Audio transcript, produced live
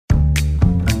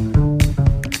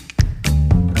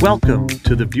Welcome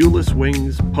to the Viewless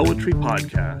Wings Poetry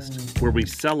Podcast, where we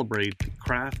celebrate the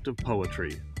craft of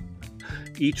poetry.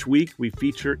 Each week, we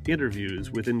feature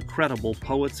interviews with incredible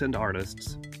poets and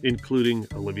artists, including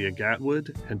Olivia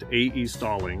Gatwood and A.E.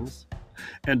 Stallings,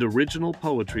 and original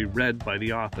poetry read by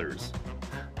the authors.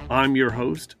 I'm your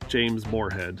host, James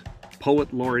Moorhead,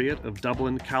 Poet Laureate of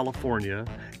Dublin, California,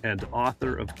 and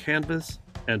author of Canvas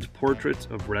and Portraits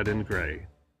of Red and Gray.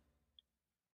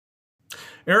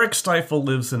 Eric Stiefel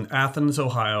lives in Athens,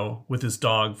 Ohio, with his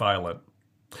dog, Violet.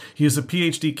 He is a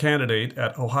PhD candidate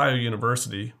at Ohio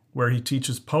University, where he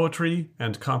teaches poetry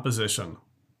and composition.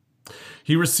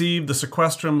 He received the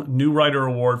Sequestrum New Writer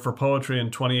Award for Poetry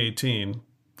in 2018,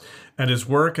 and his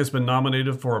work has been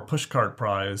nominated for a Pushcart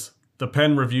Prize, the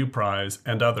Penn Review Prize,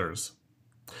 and others.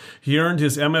 He earned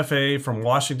his MFA from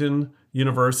Washington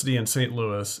University in St.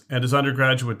 Louis and his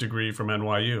undergraduate degree from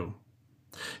NYU.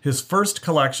 His first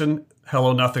collection,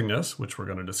 Hello Nothingness, which we're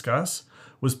going to discuss,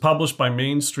 was published by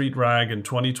Main Street Rag in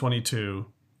 2022,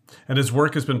 and his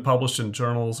work has been published in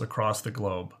journals across the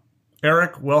globe.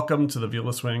 Eric, welcome to the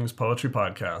Viewless Wings Poetry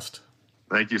Podcast.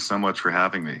 Thank you so much for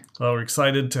having me. Well, we're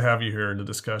excited to have you here to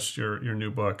discuss your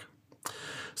new book.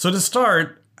 So to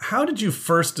start, how did you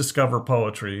first discover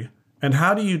poetry, and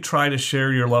how do you try to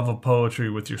share your love of poetry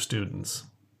with your students?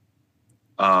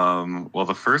 Well,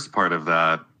 the first part of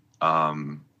that,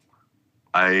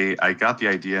 I got the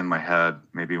idea in my head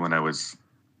maybe when I was,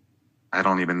 I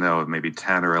don't even know, maybe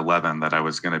 10 or 11, that I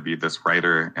was going to be this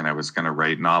writer and I was going to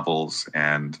write novels,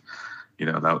 and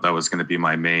that was going to be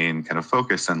my main kind of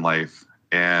focus in life.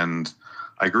 And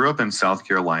I grew up in South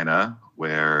Carolina,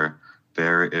 where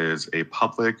there is a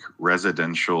public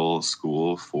residential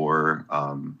school for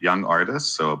young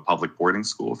artists, so a public boarding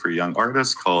school for young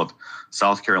artists called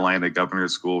South Carolina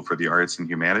Governor's School for the Arts and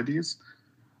Humanities.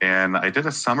 And I did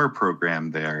a summer program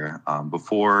there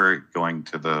before going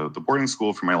to the boarding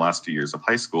school for my last 2 years of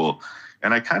high school.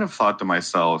 And I kind of thought to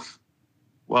myself,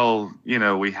 well,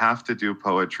 we have to do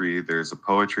poetry. There's a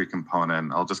poetry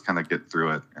component. I'll just kind of get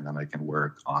through it, and then I can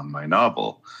work on my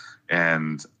novel.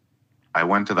 And I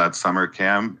went to that summer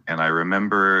camp, and I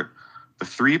remember the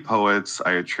three poets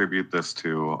I attribute this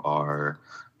to are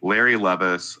Larry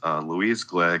Levis, Louise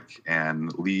Glick,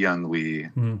 and Lee Young Lee.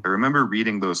 I remember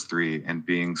reading those three and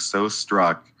being so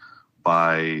struck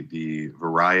by the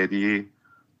variety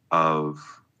of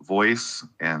voice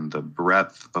and the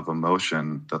breadth of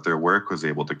emotion that their work was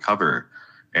able to cover.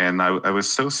 And I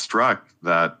was so struck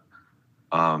that,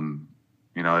 I've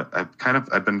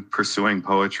been pursuing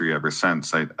poetry ever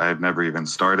since. I've never even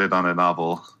started on a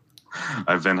novel.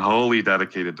 I've been wholly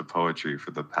dedicated to poetry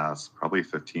for the past probably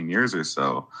 15 years or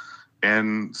so.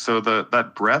 And so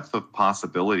that breadth of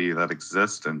possibility that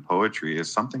exists in poetry is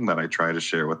something that I try to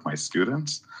share with my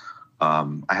students.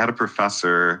 I had a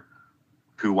professor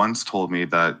who once told me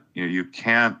that you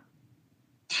can't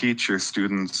teach your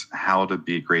students how to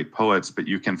be great poets, but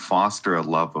you can foster a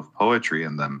love of poetry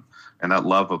in them. And that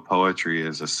love of poetry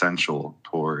is essential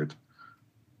toward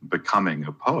becoming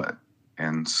a poet.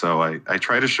 And so I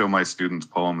try to show my students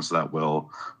poems that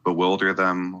will bewilder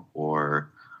them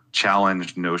or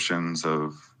challenge notions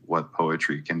of what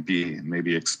poetry can be, and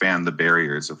maybe expand the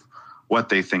barriers of what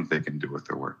they think they can do with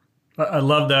their work. I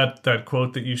love that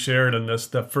quote that you shared, and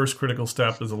that first critical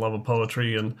step is a love of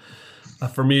poetry. And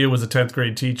for me, it was a 10th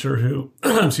grade teacher who,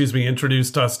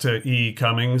 introduced us to E.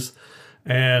 Cummings,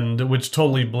 and which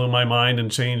totally blew my mind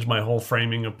and changed my whole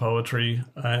framing of poetry.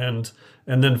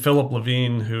 And then Philip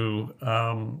Levine, who,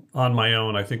 On My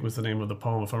Own, I think was the name of the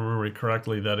poem, if I remember it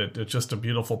correctly, that it's just a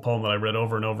beautiful poem that I read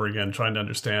over and over again, trying to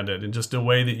understand it in just a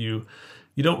way that you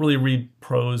don't really read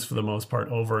prose for the most part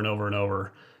over and over and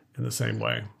over in the same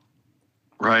way.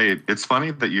 Right. It's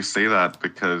funny that you say that,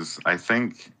 because I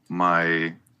think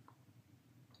the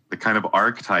kind of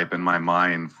archetype in my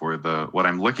mind for what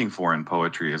I'm looking for in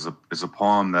poetry is a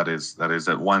poem that is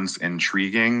at once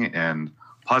intriguing and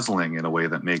puzzling in a way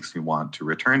that makes me want to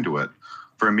return to it.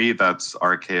 For me, that's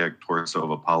Archaic Torso of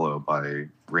Apollo by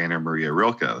Rainer Maria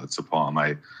Rilke. That's a poem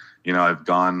I've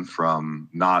gone from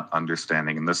not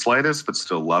understanding in the slightest, but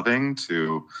still loving,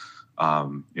 to,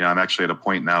 I'm actually at a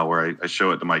point now where I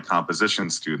show it to my composition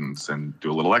students and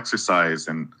do a little exercise,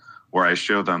 and where I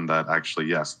show them that actually,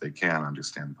 yes, they can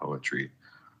understand poetry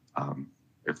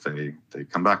if they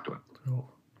come back to it. Cool.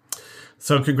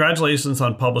 So congratulations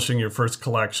on publishing your first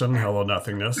collection, Hello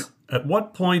Nothingness. At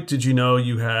what point did you know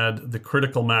you had the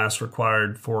critical mass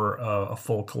required for a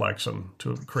full collection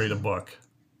to create a book?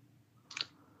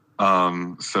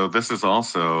 So this is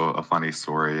also a funny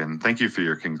story, and thank you for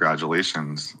your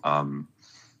congratulations.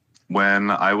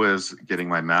 when I was getting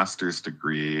my master's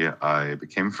degree, I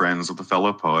became friends with a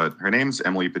fellow poet. Her name's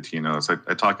Emily Patinos.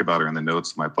 I talk about her in the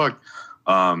notes of my book.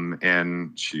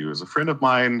 And she was a friend of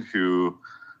mine who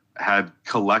had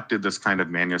collected this kind of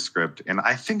manuscript. And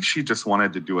I think she just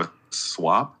wanted to do a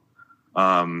swap.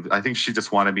 I think she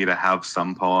just wanted me to have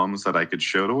some poems that I could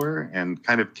show to her, and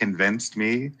kind of convinced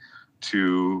me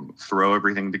to throw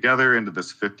everything together into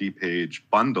this 50-page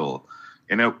bundle.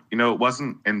 And it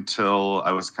wasn't until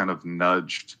I was kind of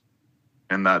nudged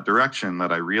in that direction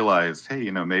that I realized,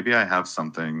 hey, maybe I have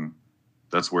something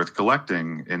that's worth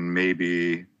collecting, and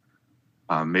maybe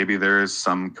there is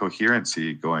some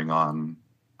coherency going on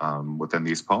within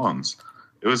these poems.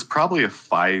 It was probably a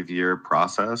 5-year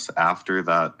process after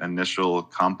that initial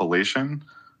compilation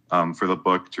for the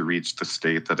book to reach the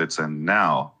state that it's in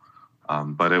now.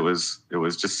 But it was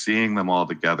just seeing them all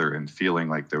together and feeling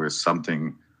like there was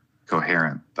something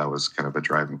coherent that was kind of a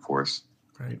driving force.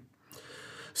 Right.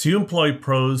 So you employ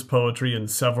prose poetry in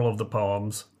several of the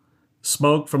poems.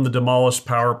 Smoke from the demolished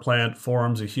power plant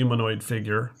forms a humanoid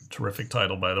figure. Terrific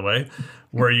title, by the way.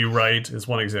 Where you write is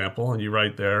one example, and you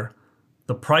write there,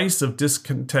 the price of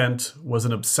discontent was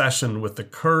an obsession with the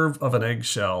curve of an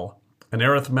eggshell, an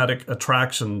arithmetic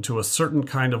attraction to a certain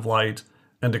kind of light,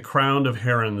 and a crowd of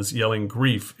herons yelling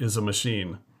grief is a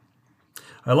machine.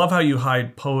 I love how you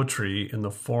hide poetry in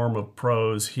the form of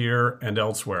prose here and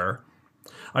elsewhere.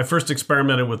 I first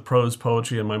experimented with prose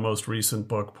poetry in my most recent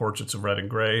book, Portraits of Red and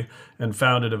Gray, and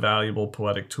found it a valuable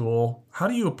poetic tool. How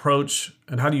do you approach,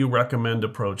 and how do you recommend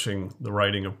approaching, the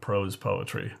writing of prose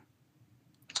poetry?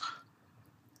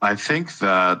 I think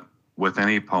that with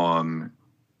any poem,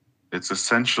 it's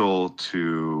essential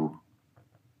to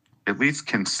at least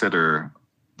consider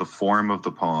the form of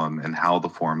the poem and how the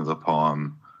form of the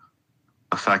poem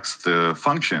affects the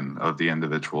function of the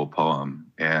individual poem.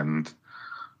 And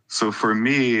so for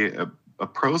me, a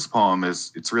prose poem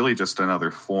it's really just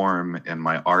another form in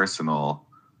my arsenal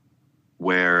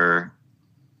where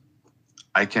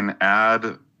I can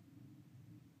add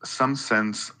some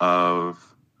sense of,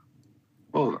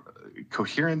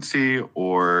 coherency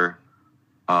or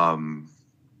some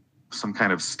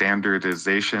kind of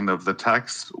standardization of the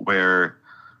text, where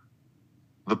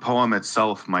the poem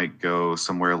itself might go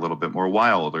somewhere a little bit more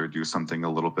wild or do something a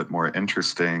little bit more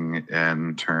interesting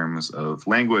in terms of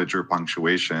language or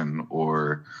punctuation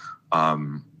or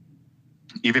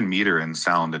even meter and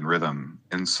sound and rhythm.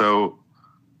 And so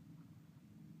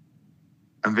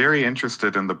I'm very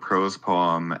interested in the prose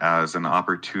poem as an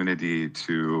opportunity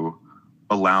to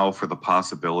allow for the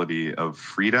possibility of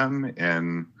freedom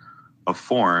in a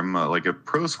form, like a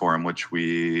prose form, which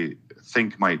we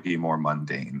think might be more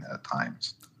mundane at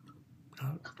times.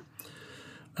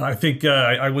 I think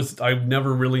I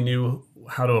never really knew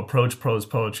how to approach prose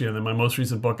poetry. And in my most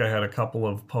recent book, I had a couple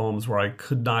of poems where I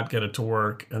could not get it to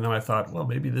work. And then I thought, well,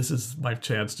 maybe this is my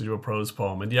chance to do a prose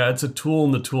poem. And yeah, it's a tool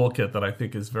in the toolkit that I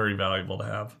think is very valuable to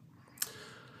have.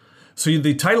 So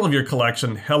the title of your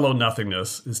collection, Hello,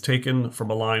 Nothingness, is taken from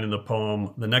a line in the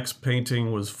poem, "The next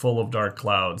painting was full of dark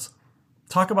clouds."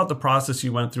 Talk about the process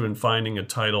you went through in finding a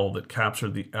title that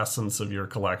captured the essence of your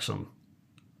collection.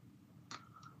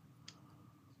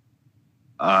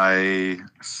 I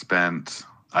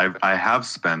have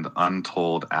spent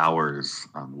untold hours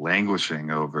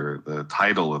languishing over the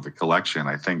title of the collection.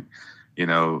 I think,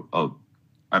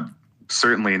 I'm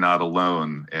certainly not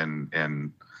alone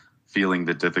in feeling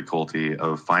the difficulty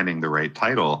of finding the right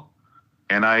title.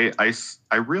 And I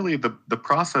really, the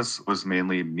process was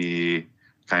mainly me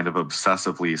kind of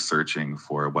obsessively searching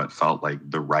for what felt like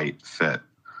the right fit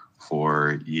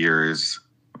for years.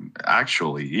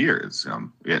 Actually, years.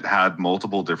 It had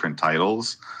multiple different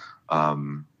titles.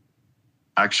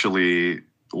 Actually,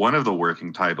 one of the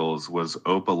working titles was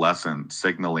Opalescent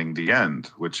Signaling the End,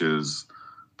 which is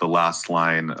the last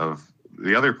line of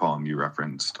the other poem you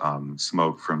referenced,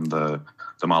 Smoke from the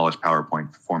demolished power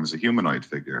plant forms a humanoid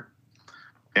figure.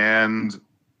 And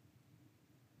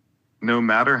no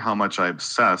matter how much I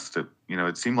obsessed, it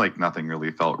seemed like nothing really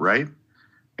felt right.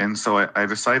 And so I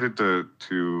decided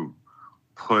to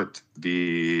put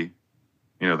the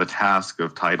task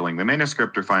of titling the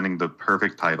manuscript or finding the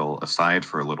perfect title aside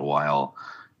for a little while.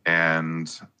 And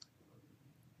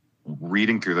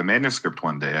reading through the manuscript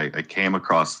one day, I came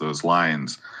across those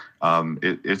lines.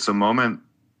 It's a moment,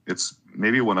 it's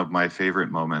maybe one of my favorite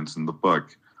moments in the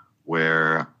book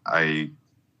where I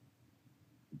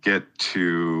get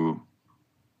to,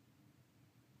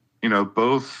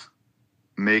 both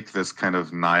make this kind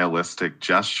of nihilistic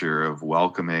gesture of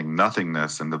welcoming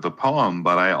nothingness into the poem,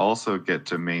 but I also get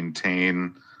to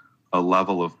maintain a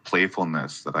level of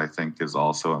playfulness that I think is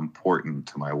also important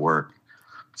to my work.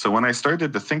 So when I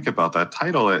started to think about that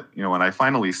title, when I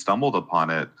finally stumbled upon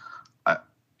it,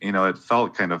 it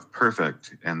felt kind of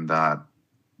perfect in that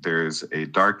there's a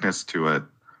darkness to it,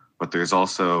 but there's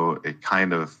also a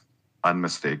kind of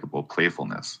unmistakable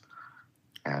playfulness.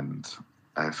 And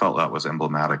I felt that was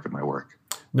emblematic of my work.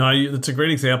 No, it's a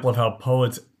great example of how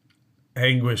poets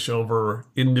anguish over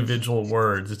individual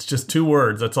words. It's just 2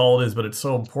 words, that's all it is, but it's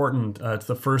so important. It's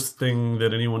the first thing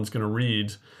that anyone's going to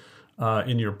read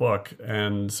in your book.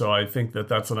 And so I think that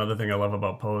that's another thing I love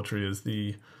about poetry is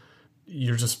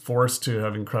you're just forced to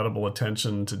have incredible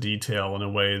attention to detail in a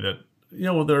way that,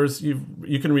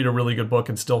 you can read a really good book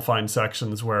and still find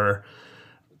sections where,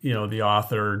 the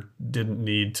author didn't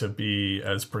need to be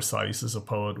as precise as a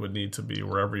poet would need to be,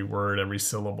 where every word, every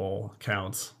syllable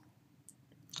counts.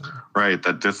 Right.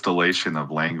 That distillation of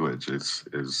language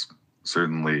is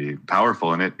certainly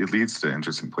powerful, and it leads to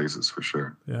interesting places for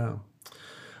sure. Yeah.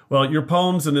 Well, your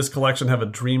poems in this collection have a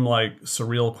dreamlike,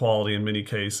 surreal quality in many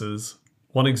cases.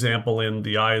 One example in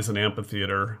The Eye is an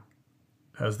Amphitheater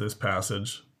has this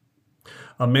passage.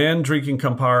 A man drinking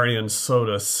Campari and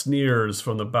soda sneers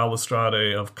from the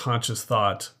balustrade of conscious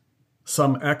thought.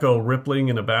 Some echo rippling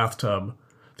in a bathtub,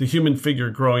 the human figure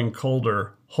growing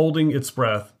colder, holding its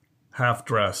breath,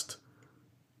 half-dressed.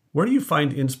 Where do you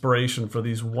find inspiration for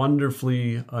these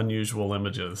wonderfully unusual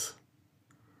images?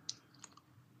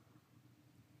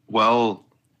 Well,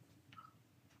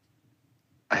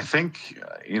 I think,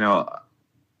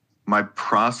 my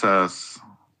process,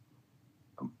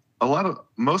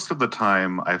 most of the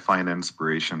time I find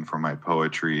inspiration for my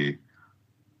poetry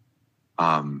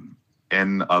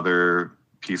in other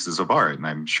pieces of art. And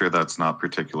I'm sure that's not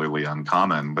particularly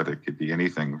uncommon, but it could be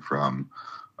anything from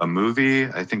a movie.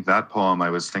 I think that poem, I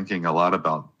was thinking a lot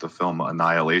about the film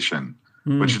Annihilation,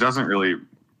 which doesn't really,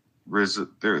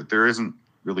 there isn't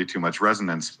really too much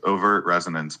overt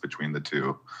resonance between the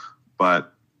two,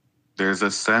 but there's a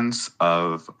sense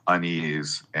of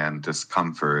unease and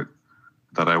discomfort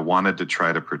that I wanted to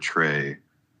try to portray.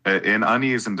 In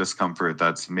unease and discomfort,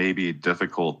 that's maybe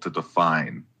difficult to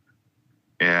define.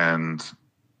 And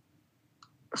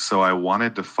so I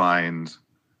wanted to find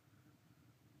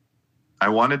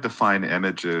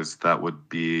images that would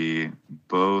be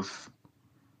both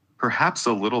perhaps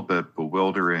a little bit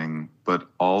bewildering, but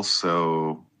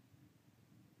also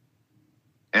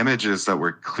images that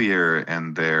were clear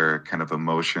in their kind of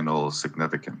emotional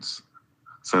significance.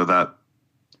 So that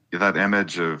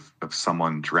image of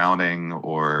someone drowning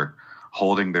or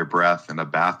holding their breath in a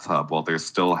bathtub while they're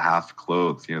still half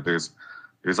clothed, there's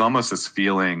almost this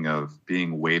feeling of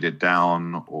being weighted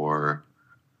down or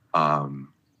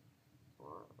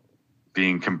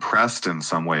being compressed in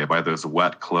some way by those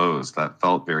wet clothes that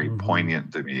felt very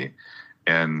poignant to me.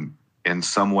 And in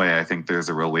some way, I think there's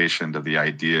a relation to the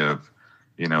idea of,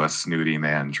 a snooty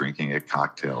man drinking a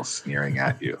cocktail sneering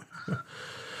at you.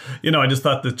 I just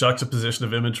thought the juxtaposition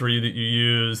of imagery that you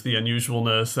use, the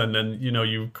unusualness, and then,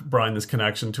 you brought in this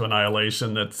connection to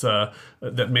Annihilation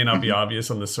that may not be obvious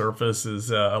on the surface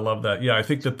I love that. Yeah, I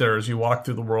think that as you walk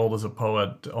through the world as a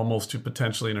poet, almost to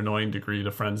potentially an annoying degree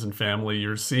to friends and family,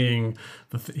 you're seeing,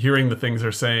 hearing the things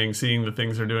they're saying, seeing the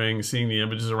things they're doing, seeing the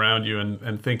images around you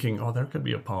and thinking, oh, there could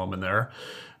be a poem in there,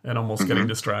 and almost getting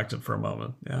distracted for a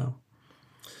moment. Yeah.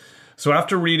 So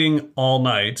after reading All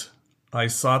Night, I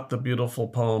sought the beautiful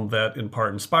poem that in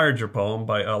part inspired your poem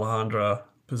by Alejandra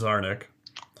Pizarnik.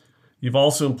 You've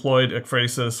also employed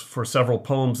ekphrasis for several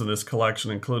poems in this collection,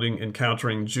 including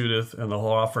Encountering Judith and the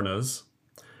Holofernes.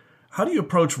 How do you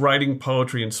approach writing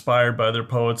poetry inspired by other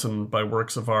poets and by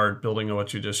works of art, building on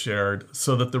what you just shared,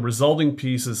 so that the resulting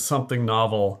piece is something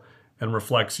novel and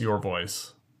reflects your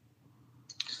voice?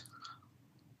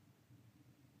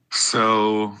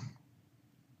 So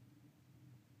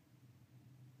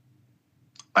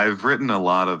I've written a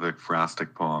lot of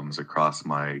ekphrastic poems across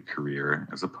my career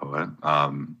as a poet.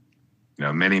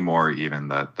 Many more even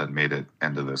that made it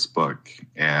into this book.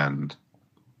 And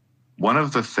one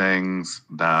of the things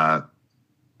that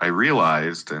I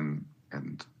realized, and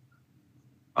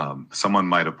someone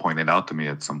might have pointed out to me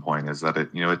at some point, is that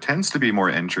it tends to be more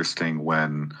interesting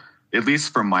when, at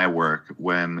least from my work,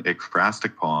 when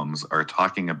ekphrastic poems are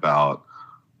talking about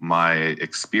my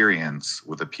experience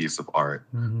with a piece of art,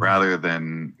 rather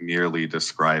than merely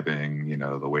describing,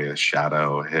 the way a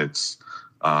shadow hits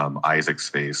Isaac's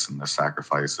face and the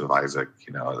sacrifice of Isaac,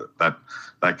 that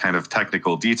kind of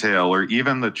technical detail, or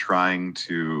even the trying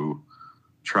to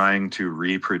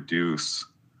reproduce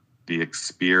the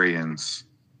experience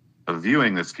of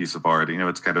viewing this piece of art.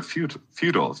 It's kind of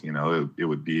futile. It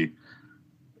would be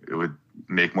it would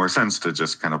make more sense to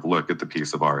just kind of look at the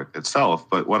piece of art itself.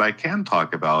 But what I can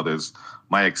talk about is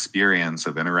my experience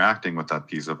of interacting with that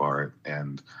piece of art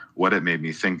and what it made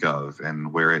me think of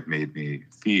and where it made me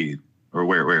feed, or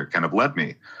where it kind of led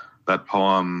me. That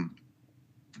poem,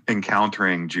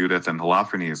 Encountering Judith and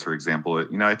Holofernes, for example,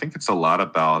 I think it's a lot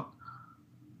about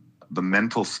the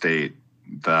mental state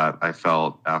that I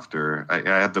felt after I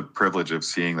had the privilege of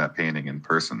seeing that painting in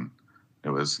person. It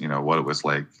was, what it was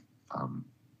like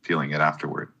feeling it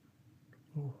afterward.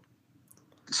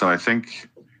 So I think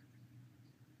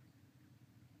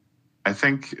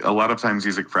a lot of times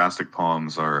these ekphrastic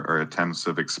poems are attempts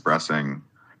of expressing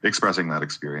that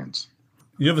experience.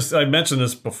 I mentioned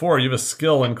this before, you have a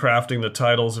skill in crafting the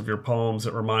titles of your poems.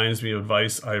 It reminds me of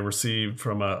advice I received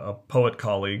from a poet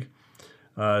colleague.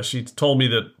 She told me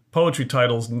that poetry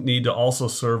titles need to also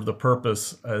serve the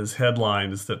purpose as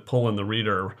headlines that pull in the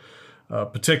reader,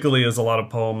 particularly as a lot of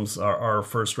poems are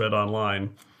first read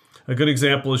online. A good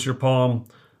example is your poem,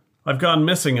 I've Gone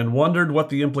Missing and Wondered What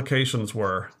the Implications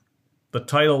Were. The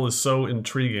title is so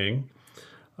intriguing.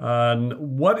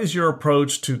 What is your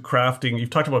approach to crafting? You've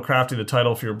talked about crafting the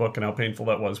title for your book and how painful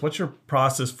that was. What's your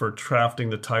process for crafting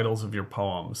the titles of your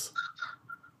poems?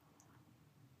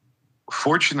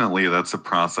 Fortunately, that's a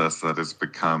process that has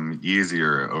become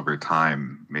easier over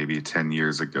time. Maybe 10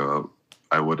 years ago,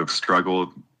 I would have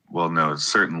struggled. Well, no,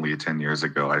 certainly 10 years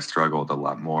ago, I struggled a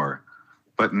lot more.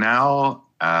 But now,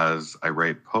 as I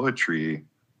write poetry,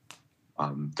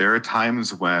 there are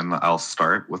times when I'll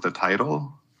start with a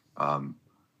title, or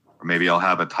maybe I'll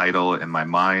have a title in my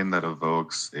mind that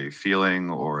evokes a feeling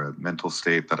or a mental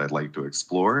state that I'd like to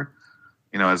explore.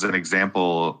 As an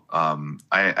example,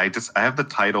 I have the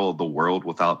title "The World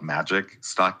Without Magic"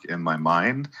 stuck in my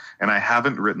mind, and I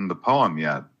haven't written the poem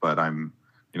yet, but I'm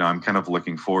kind of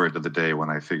looking forward to the day when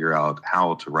I figure out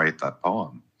how to write that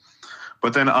poem.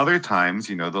 But then other times,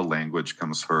 the language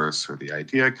comes first or the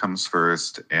idea comes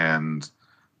first, and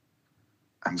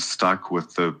I'm stuck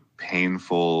with the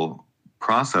painful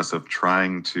process of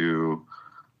trying to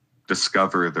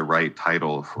discover the right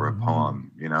title for a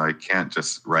poem. I can't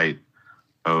just write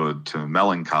Ode to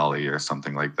Melancholy or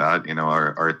something like that.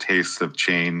 Our tastes have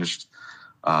changed,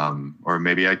 or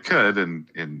maybe I could,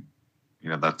 and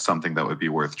that's something that would be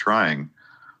worth trying.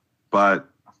 But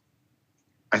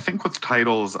I think with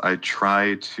titles, I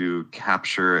try to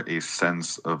capture a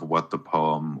sense of what the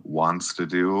poem wants to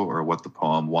do or what the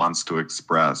poem wants to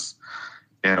express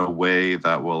in a way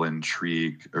that will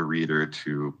intrigue a reader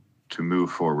to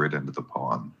move forward into the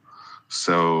poem.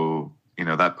 So,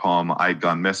 that poem, I'd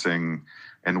Gone Missing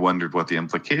and Wondered What the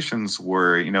Implications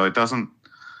Were, it doesn't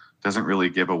really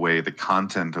give away the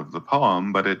content of the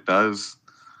poem, but it does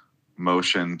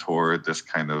motion toward this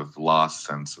kind of lost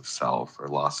sense of self or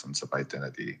lost sense of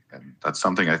identity. And that's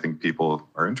something I think people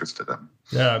are interested in.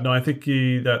 Yeah, no, I think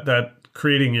that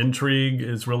creating intrigue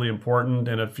is really important.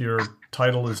 And if your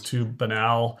title is too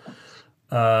banal,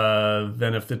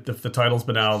 then if the title's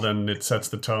banal, then it sets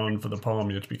the tone for the poem.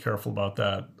 You have to be careful about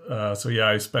that.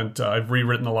 I've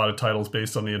rewritten a lot of titles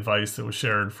based on the advice that was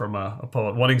shared from a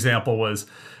poet. One example was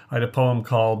I had a poem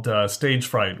called Stage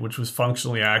Fright, which was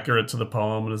functionally accurate to the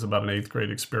poem. It was about an 8th grade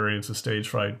experience of stage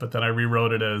fright. But then I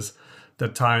rewrote it as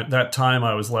that time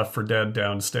I was left for dead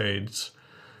downstage.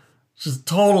 Which is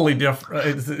totally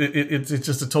different. It's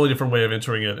just a totally different way of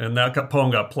entering it. And that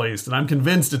poem got placed. And I'm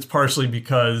convinced it's partially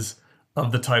because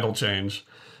of the title change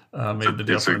made the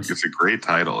difference. It's a great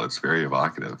title. It's very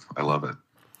evocative. I love it.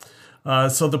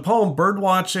 So the poem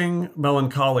Birdwatching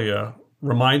Melancholia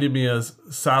reminded me of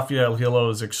Safia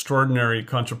El-Hilo's extraordinary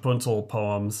contrapuntal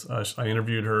poems. I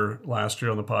interviewed her last year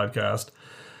on the podcast,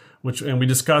 and we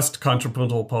discussed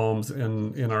contrapuntal poems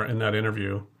in that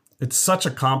interview. It's such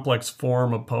a complex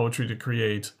form of poetry to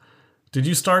create. Did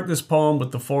you start this poem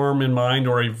with the form in mind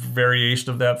or a variation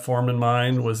of that form in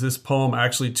mind? Was this poem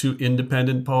actually two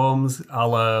independent poems, a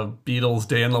la Beatles'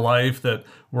 Day in the Life, that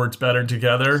worked better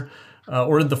together?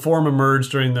 Or did the form emerge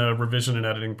during the revision and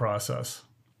editing process?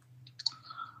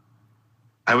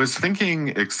 I was thinking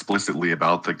explicitly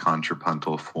about the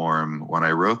contrapuntal form when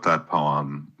I wrote that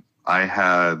poem. I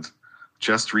had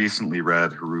just recently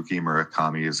read Haruki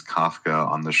Murakami's Kafka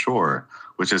on the Shore,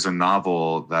 which is a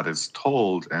novel that is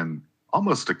told in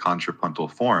almost a contrapuntal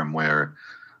form where,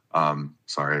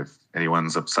 sorry if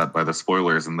anyone's upset by the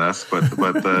spoilers in this,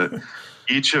 but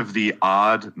each of the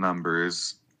odd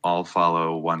numbers all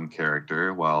follow one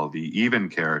character, while the even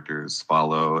characters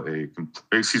follow the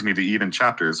even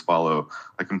chapters follow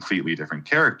a completely different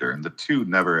character, and the two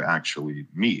never actually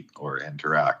meet or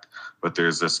interact. But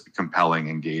there's this compelling,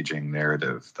 engaging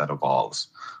narrative that evolves.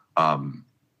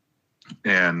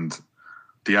 And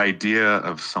the idea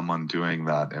of someone doing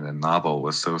that in a novel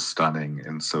was so stunning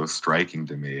and so striking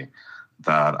to me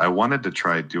that I wanted to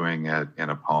try doing it in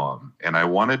a poem. And I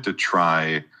wanted to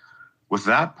try, with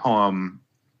that poem,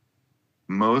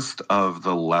 most of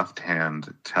the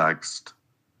left-hand text,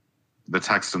 the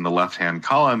text in the left-hand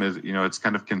column is, it's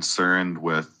kind of concerned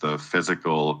with the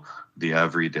physical, the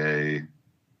everyday,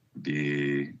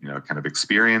 the, kind of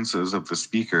experiences of the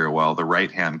speaker, while the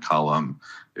right-hand column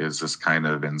is this kind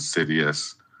of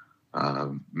insidious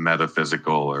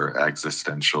metaphysical or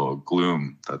existential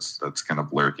gloom that's kind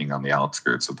of lurking on the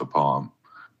outskirts of the poem.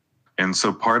 And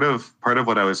so part of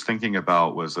what I was thinking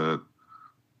about was a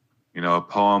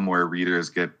poem where readers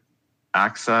get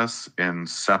access in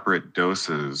separate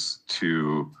doses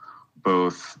to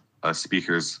both a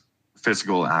speaker's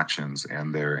physical actions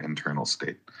and their internal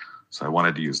state. So I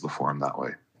wanted to use the form that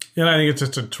way. Yeah, I think it's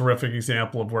just a terrific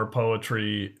example of where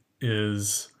poetry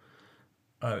is.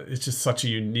 It's just such a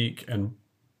unique and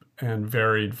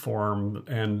varied form,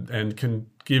 and can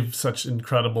give such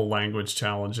incredible language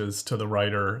challenges to the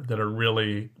writer that are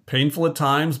really painful at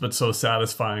times, but so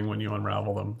satisfying when you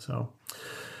unravel them. So,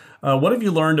 what have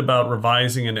you learned about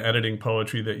revising and editing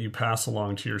poetry that you pass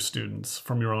along to your students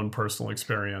from your own personal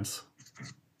experience?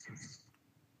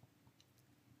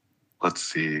 Let's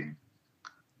see.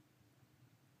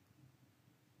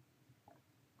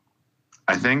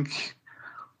 I think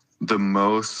the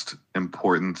most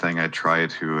important thing I try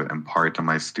to impart to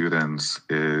my students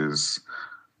is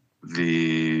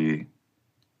the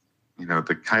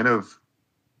kind of,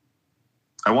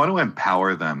 I want to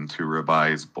empower them to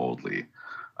revise boldly.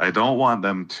 I don't want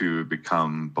them to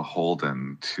become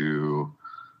beholden to,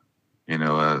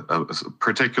 a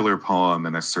particular poem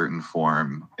in a certain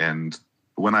form. And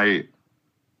when I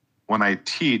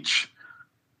teach,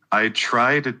 I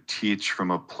try to teach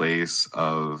from a place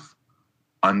of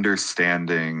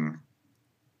understanding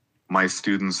my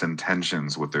students'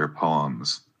 intentions with their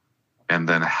poems and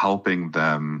then helping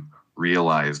them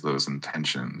realize those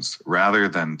intentions, rather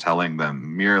than telling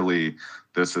them merely,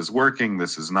 this is working,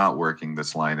 this is not working,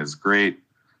 this line is great.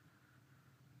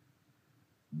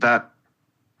 That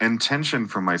intention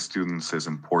from my students is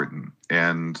important.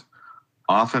 And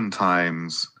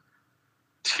oftentimes,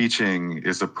 teaching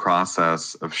is a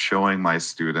process of showing my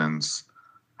students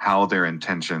how their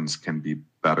intentions can be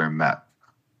better met.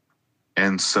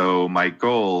 And so my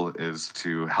goal is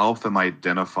to help them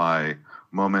identify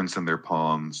moments in their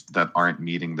poems that aren't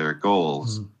meeting their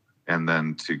goals, and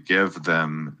then to give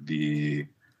them the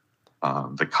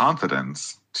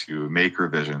confidence to make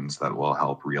revisions that will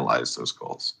help realize those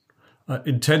goals.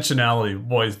 Intentionality,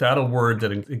 boy, is that a word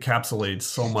that encapsulates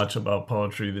so much about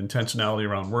poetry? The intentionality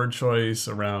around word choice,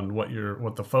 around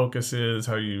what the focus is,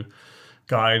 how you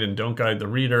guide and don't guide the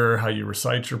reader, how you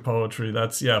recite your poetry.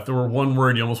 That's, if there were one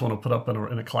word you almost want to put up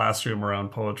in a classroom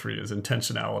around poetry, is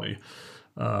intentionality.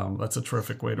 That's a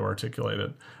terrific way to articulate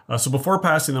it. So before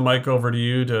passing the mic over to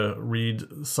you to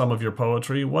read some of your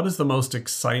poetry, what is the most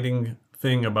exciting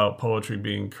thing about poetry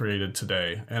being created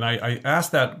today? And I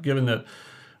ask that given that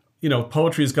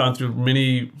poetry has gone through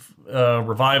many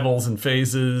revivals and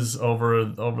phases over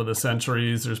the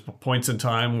centuries. There's points in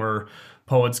time where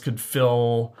poets could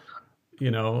fill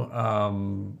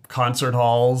concert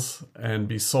halls and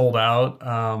be sold out.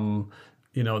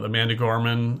 Amanda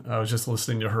Gorman, I was just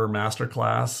listening to her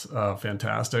masterclass,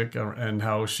 fantastic, and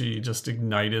how she just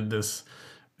ignited this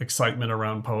excitement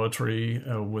around poetry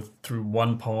through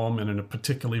one poem and in a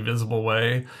particularly visible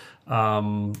way.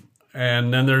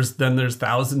 And then there's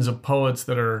thousands of poets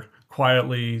that are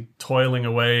quietly toiling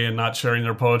away and not sharing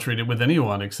their poetry with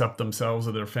anyone except themselves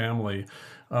or their family.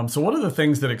 So what are the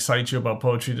things that excite you about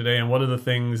poetry today, and what are the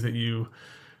things that you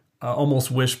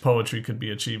almost wish poetry could be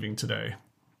achieving today?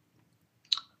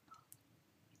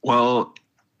 Well,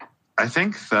 I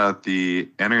think that the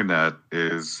internet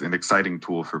is an exciting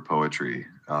tool for poetry.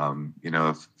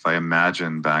 If I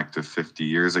imagine back to 50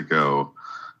 years ago,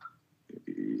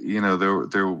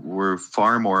 there were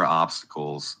far more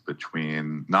obstacles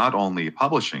between not only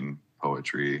publishing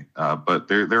poetry, but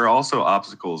there are also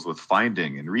obstacles with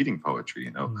finding and reading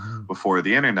poetry. Before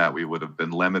the internet, we would have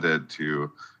been limited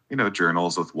to,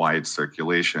 journals with wide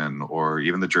circulation, or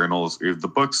even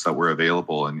the books that were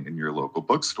available in your local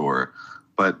bookstore.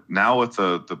 But now with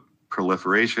the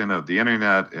proliferation of the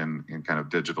internet and kind of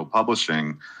digital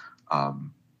publishing,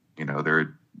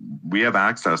 we have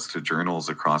access to journals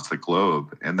across the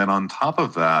globe. And then on top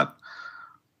of that,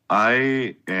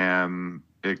 I am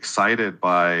excited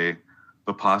by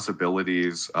the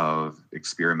possibilities of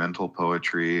experimental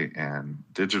poetry and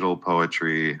digital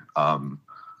poetry.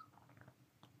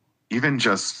 even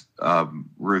just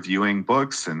reviewing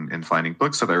books and finding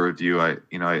books that I review,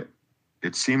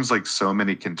 it seems like so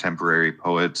many contemporary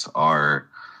poets are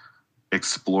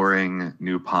exploring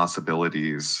new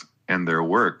possibilities in their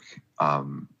work.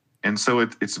 And so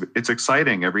it's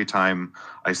exciting every time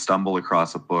I stumble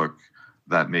across a book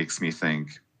that makes me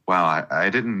think, wow, I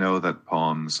didn't know that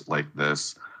poems like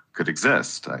this could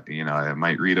exist. I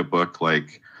might read a book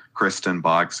like Kristen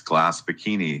Bach's Glass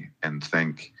Bikini and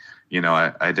think,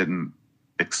 I didn't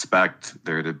expect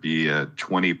there to be a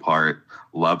 20-part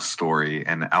love story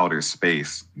in outer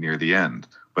space near the end,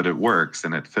 but it works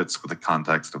and it fits with the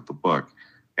context of the book,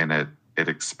 and it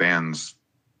expands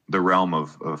the realm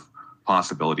of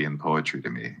possibility in poetry to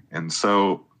me. And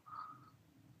so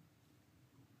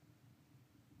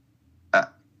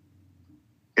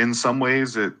in some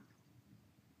ways it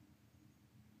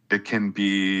can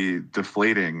be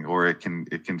deflating, or it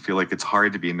can feel like it's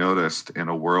hard to be noticed in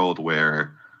a world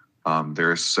where there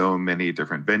are so many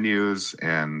different venues,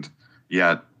 and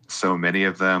yet so many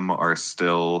of them are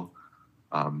still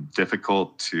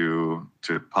difficult to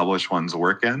publish one's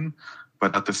work in.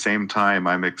 But at the same time,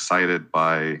 I'm excited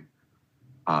by,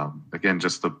 again,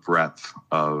 just the breadth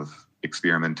of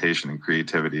experimentation and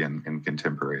creativity in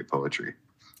contemporary poetry.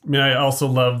 I mean, I also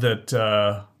love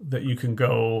that you can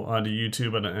go onto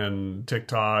YouTube and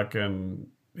TikTok and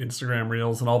Instagram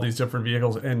Reels and all these different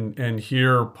vehicles and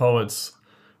hear poets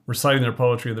reciting their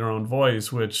poetry in their own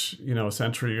voice, which, a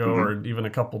century ago or even a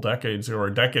couple decades or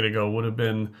a decade ago would have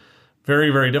been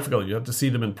very, very difficult. You have to see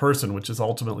them in person, which is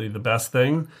ultimately the best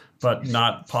thing, but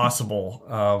not possible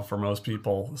for most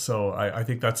people. So I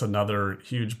think that's another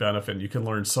huge benefit. You can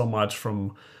learn so much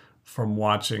from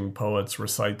watching poets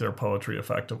recite their poetry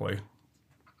effectively.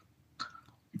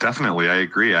 Definitely, I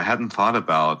agree. I hadn't thought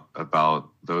about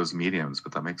those mediums,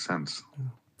 but that makes sense.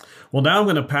 Well, now I'm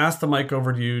going to pass the mic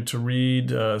over to you to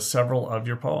read several of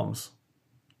your poems.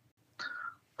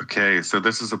 Okay, so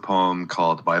this is a poem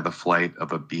called By the Flight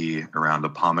of a Bee Around a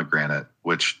Pomegranate,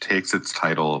 which takes its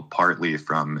title partly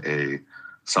from a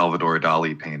Salvador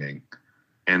Dali painting.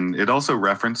 And it also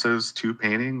references two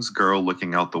paintings, Girl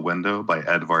Looking Out the Window by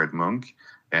Edvard Munch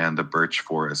and The Birch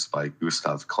Forest by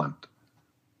Gustav Klimt.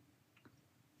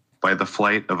 By the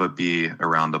Flight of a Bee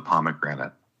Around a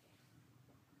Pomegranate.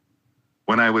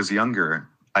 When I was younger,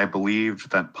 I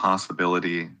believed that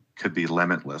possibility could be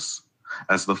limitless,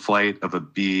 as the flight of a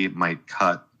bee might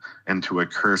cut into a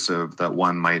cursive that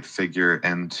one might figure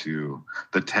into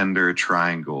the tender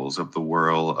triangles of the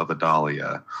whirl of a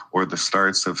dahlia, or the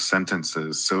starts of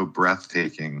sentences so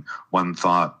breathtaking one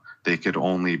thought they could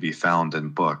only be found in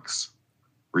books.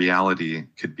 Reality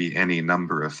could be any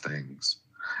number of things.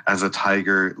 As a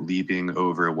tiger leaping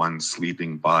over one's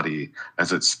sleeping body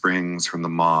as it springs from the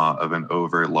maw of an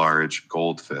over-large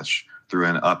goldfish through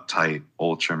an uptight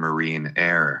ultramarine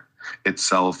air,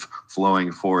 itself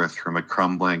flowing forth from a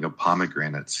crumbling of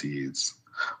pomegranate seeds.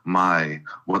 My,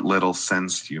 what little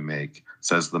sense you make,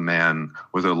 says the man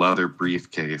with a leather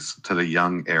briefcase to the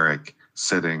young Eric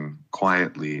sitting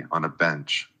quietly on a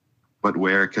bench. But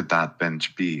where could that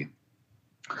bench be?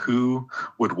 Who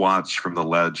would watch from the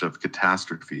ledge of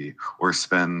catastrophe or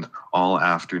spend all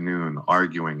afternoon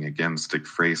arguing against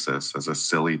ekphrasis as a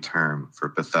silly term for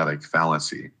pathetic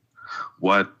fallacy?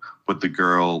 What would the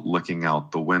girl looking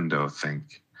out the window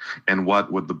think? And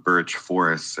what would the birch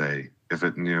forest say if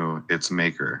it knew its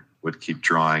maker would keep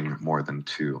drawing more than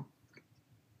two?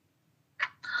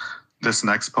 This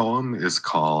next poem is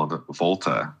called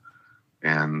Volta,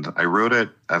 and I wrote it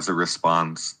as a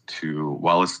response to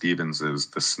Wallace Stevens's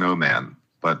The Snowman,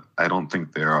 but I don't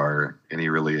think there are any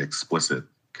really explicit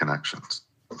connections.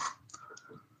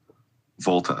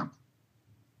 Volta.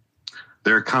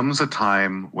 There comes a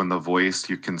time when the voice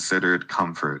you considered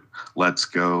comfort lets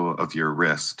go of your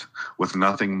wrist, with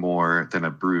nothing more than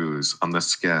a bruise on the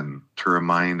skin to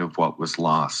remind of what was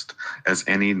lost, as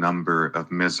any number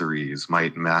of miseries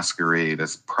might masquerade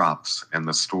as props in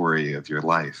the story of your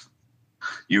life.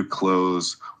 You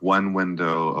close one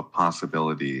window of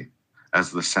possibility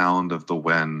as the sound of the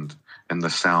wind and the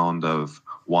sound of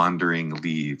wandering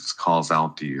leaves calls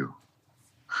out to you.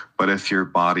 But if your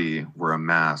body were a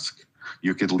mask,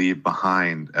 you could leave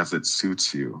behind as it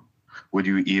suits you. Would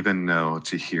you even know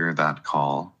to hear that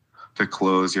call, to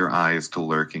close your eyes to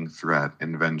lurking threat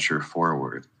and venture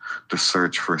forward, to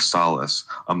search for solace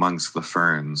amongst the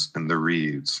ferns and the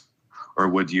reeds? Or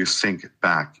would you sink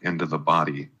back into the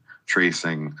body,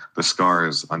 tracing the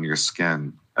scars on your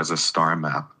skin as a star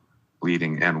map,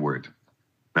 leading inward,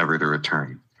 never to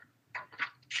return?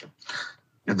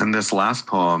 And then this last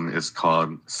poem is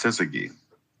called Syzygy.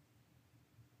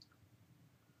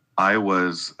 I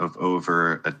was of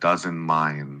over a dozen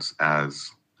minds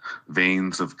as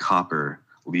veins of copper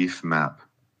leaf map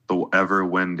the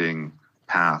ever-wending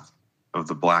path of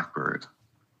the blackbird.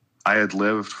 I had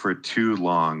lived for too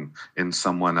long in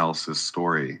someone else's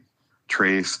story,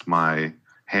 traced my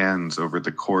hands over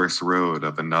the coarse road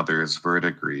of another's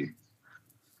verdigris.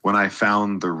 When I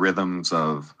found the rhythms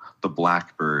of the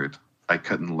blackbird, I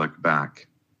couldn't look back.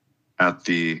 At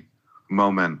the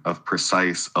moment of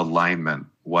precise alignment,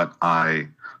 what I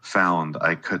found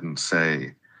I couldn't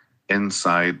say,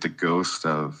 inside the ghost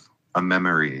of a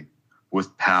memory,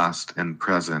 with past and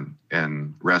present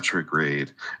in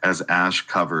retrograde as ash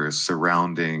covers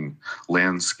surrounding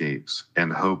landscapes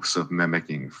in hopes of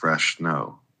mimicking fresh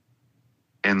snow.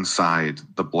 Inside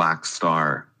the black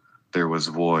star, there was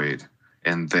void,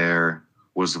 and there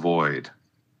was void,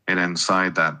 and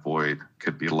inside that void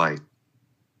could be light.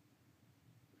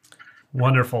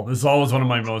 Wonderful. This is always one of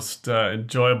my most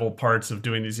enjoyable parts of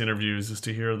doing these interviews, is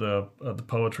to hear the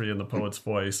poetry in the poet's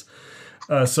voice.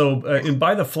 So in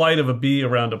By the Flight of a Bee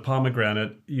Around a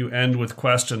Pomegranate, you end with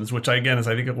questions, which again is,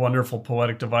 I think, a wonderful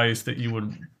poetic device that it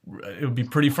would be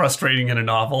pretty frustrating in a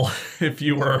novel if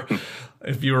you were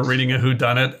reading a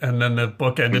whodunit and then the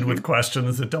book ended with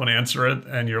questions that don't answer it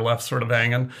and you're left sort of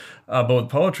hanging. But with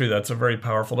poetry, that's a very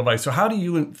powerful device. So how do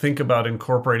you think about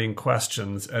incorporating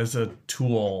questions as a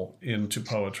tool into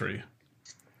poetry?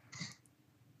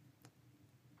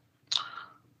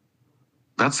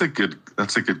 That's a good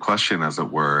question, as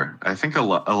it were. I think a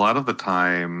lot of the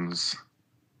times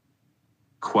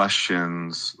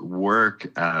questions work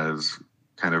as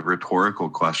kind of rhetorical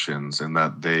questions, in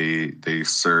that they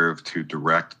serve to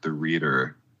direct the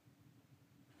reader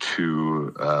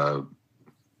to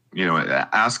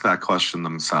ask that question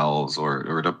themselves,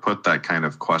 or to put that kind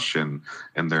of question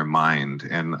in their mind.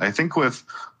 And I think with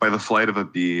By the Flight of a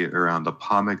Bee Around a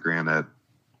Pomegranate,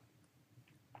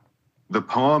 the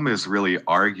poem is really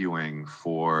arguing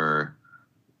for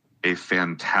a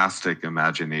fantastic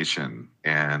imagination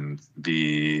and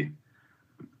the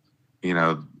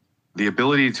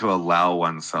ability to allow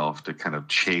oneself to kind of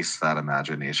chase that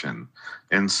imagination.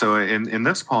 And so in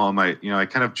this poem, I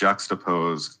kind of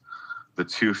juxtaposed the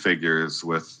two figures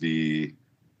with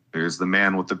there's the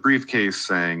man with the briefcase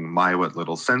saying, "My, what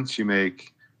little sense you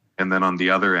make." And then on the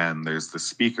other end, there's the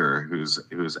speaker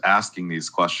who's asking these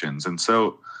questions. And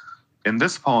so in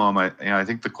this poem, I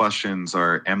think the questions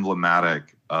are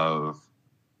emblematic of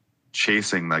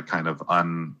chasing that kind of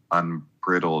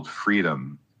unbridled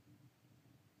freedom.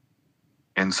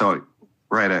 And so,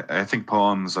 right, I think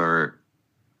poems are,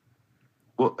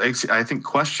 well, I think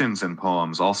questions in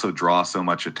poems also draw so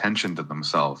much attention to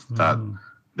themselves that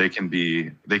they can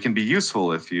be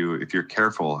useful if you're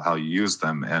careful how you use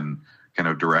them and kind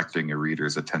of directing a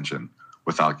reader's attention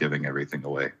without giving everything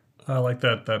away. I like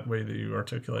that way that you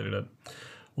articulated it.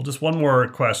 Well, just one more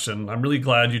question. I'm really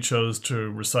glad you chose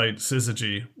to recite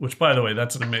syzygy, which, by the way,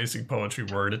 that's an amazing poetry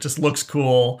word. It just looks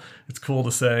cool. It's cool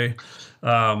to say.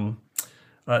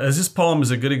 As this poem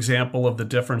is a good example of the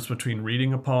difference between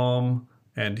reading a poem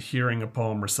and hearing a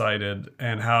poem recited,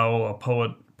 and how a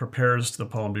poet prepares the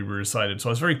poem to be recited. So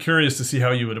I was very curious to see how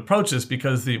you would approach this,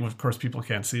 because of course people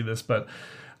can't see this, but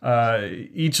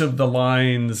each of the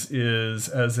lines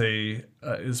has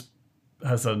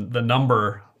the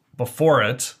number before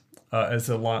it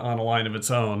on a line of its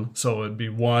own. So it'd be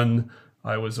 1,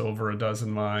 I was over a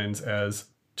dozen minds, as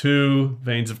 2,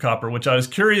 veins of copper, which I was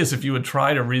curious if you would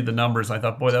try to read the numbers. I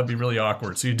thought, boy, that'd be really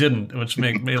awkward. So you didn't, which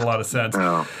made a lot of sense.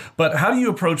 No. But how do you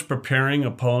approach preparing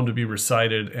a poem to be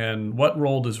recited, and what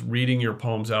role does reading your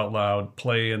poems out loud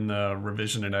play in the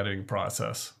revision and editing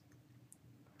process?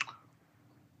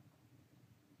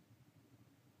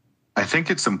 I think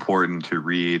it's important to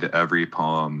read every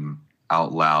poem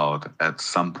out loud at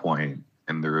some point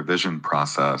in the revision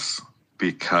process,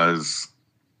 because,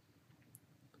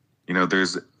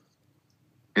 there's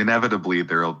inevitably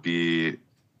there'll be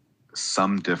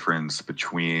some difference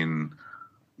between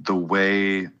the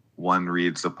way one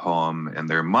reads a poem in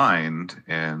their mind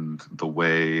and the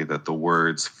way that the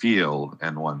words feel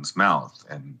in one's mouth.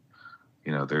 And,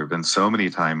 there have been so many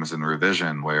times in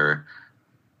revision where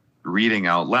reading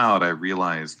out loud, I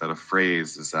realized that a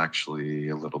phrase is actually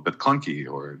a little bit clunky,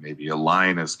 or maybe a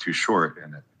line is too short,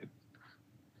 and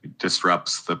it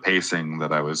disrupts the pacing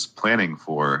that I was planning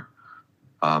for.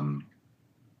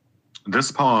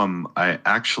 This poem I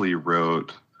actually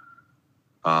wrote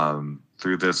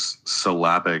through this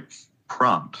syllabic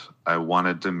prompt. I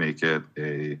wanted to make it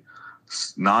a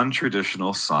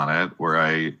non-traditional sonnet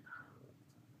where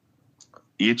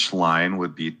each line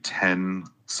would be 10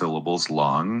 syllables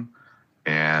long,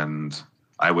 and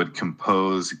I would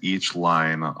compose each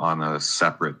line on a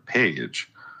separate page.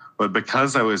 But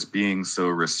because I was being so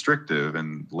restrictive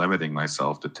and limiting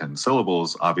myself to 10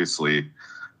 syllables, obviously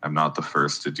I'm not the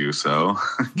first to do so.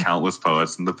 Countless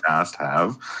poets in the past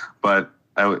have. But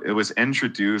it was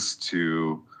introduced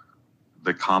to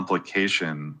the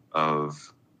complication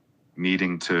of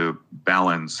needing to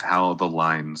balance how the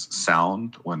lines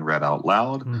sound when read out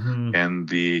loud, and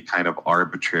the kind of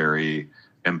arbitrary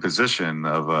imposition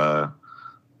of a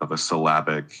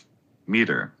syllabic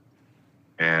meter.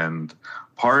 And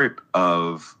part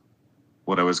of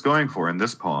what I was going for in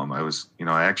this poem,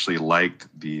 I actually liked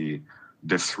the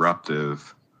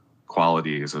disruptive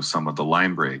qualities of some of the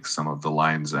line breaks. Some of the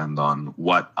lines end on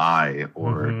 "what I"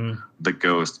 or "the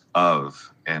ghost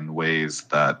of," in ways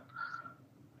that,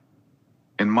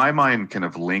 in my mind, kind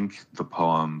of link the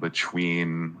poem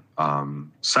between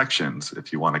sections,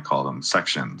 if you want to call them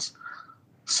sections.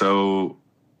 So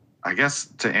I guess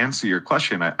to answer your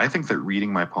question, I think that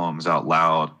reading my poems out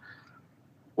loud,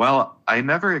 while I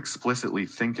never explicitly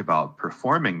think about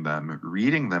performing them,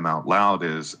 reading them out loud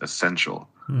is essential.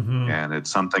 And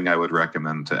it's something I would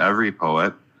recommend to every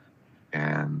poet.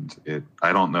 And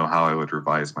I don't know how I would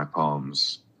revise my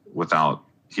poems without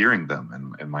hearing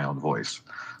them in my own voice.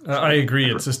 I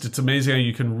agree. It's amazing how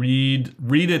you can read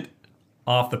it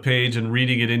off the page and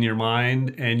reading it in your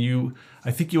mind, and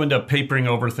I think you end up papering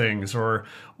over things, or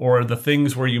the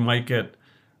things where you might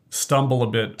stumble a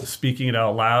bit speaking it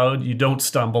out loud. You don't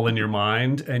stumble in your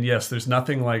mind. And yes, there's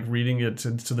nothing like reading it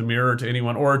into the mirror to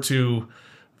anyone or to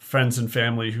friends and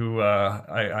family who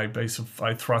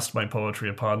I thrust my poetry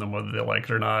upon them, whether they like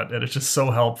it or not. And it's just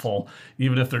so helpful,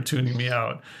 even if they're tuning me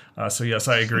out. So yes,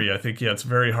 I agree. I think, it's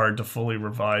very hard to fully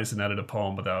revise and edit a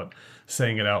poem without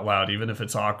saying it out loud, even if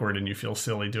it's awkward and you feel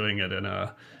silly doing it in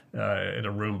a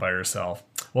room by yourself.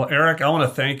 Well, Eric, I want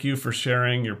to thank you for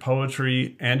sharing your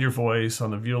poetry and your voice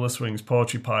on the Viewless Wings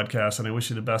Poetry Podcast, and I wish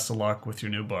you the best of luck with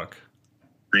your new book.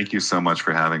 Thank you so much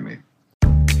for having me.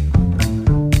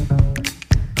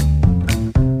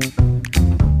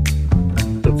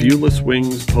 The Viewless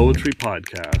Wings Poetry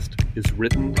Podcast is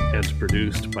written and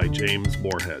produced by James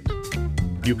Moorhead.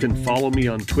 You can follow me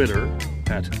on Twitter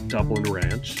at Dublin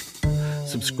Ranch,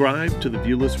 subscribe to the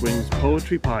Viewless Wings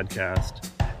Poetry Podcast,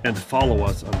 and follow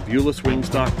us on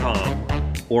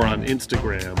viewlesswings.com or on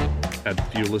Instagram at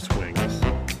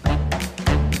viewlesswings.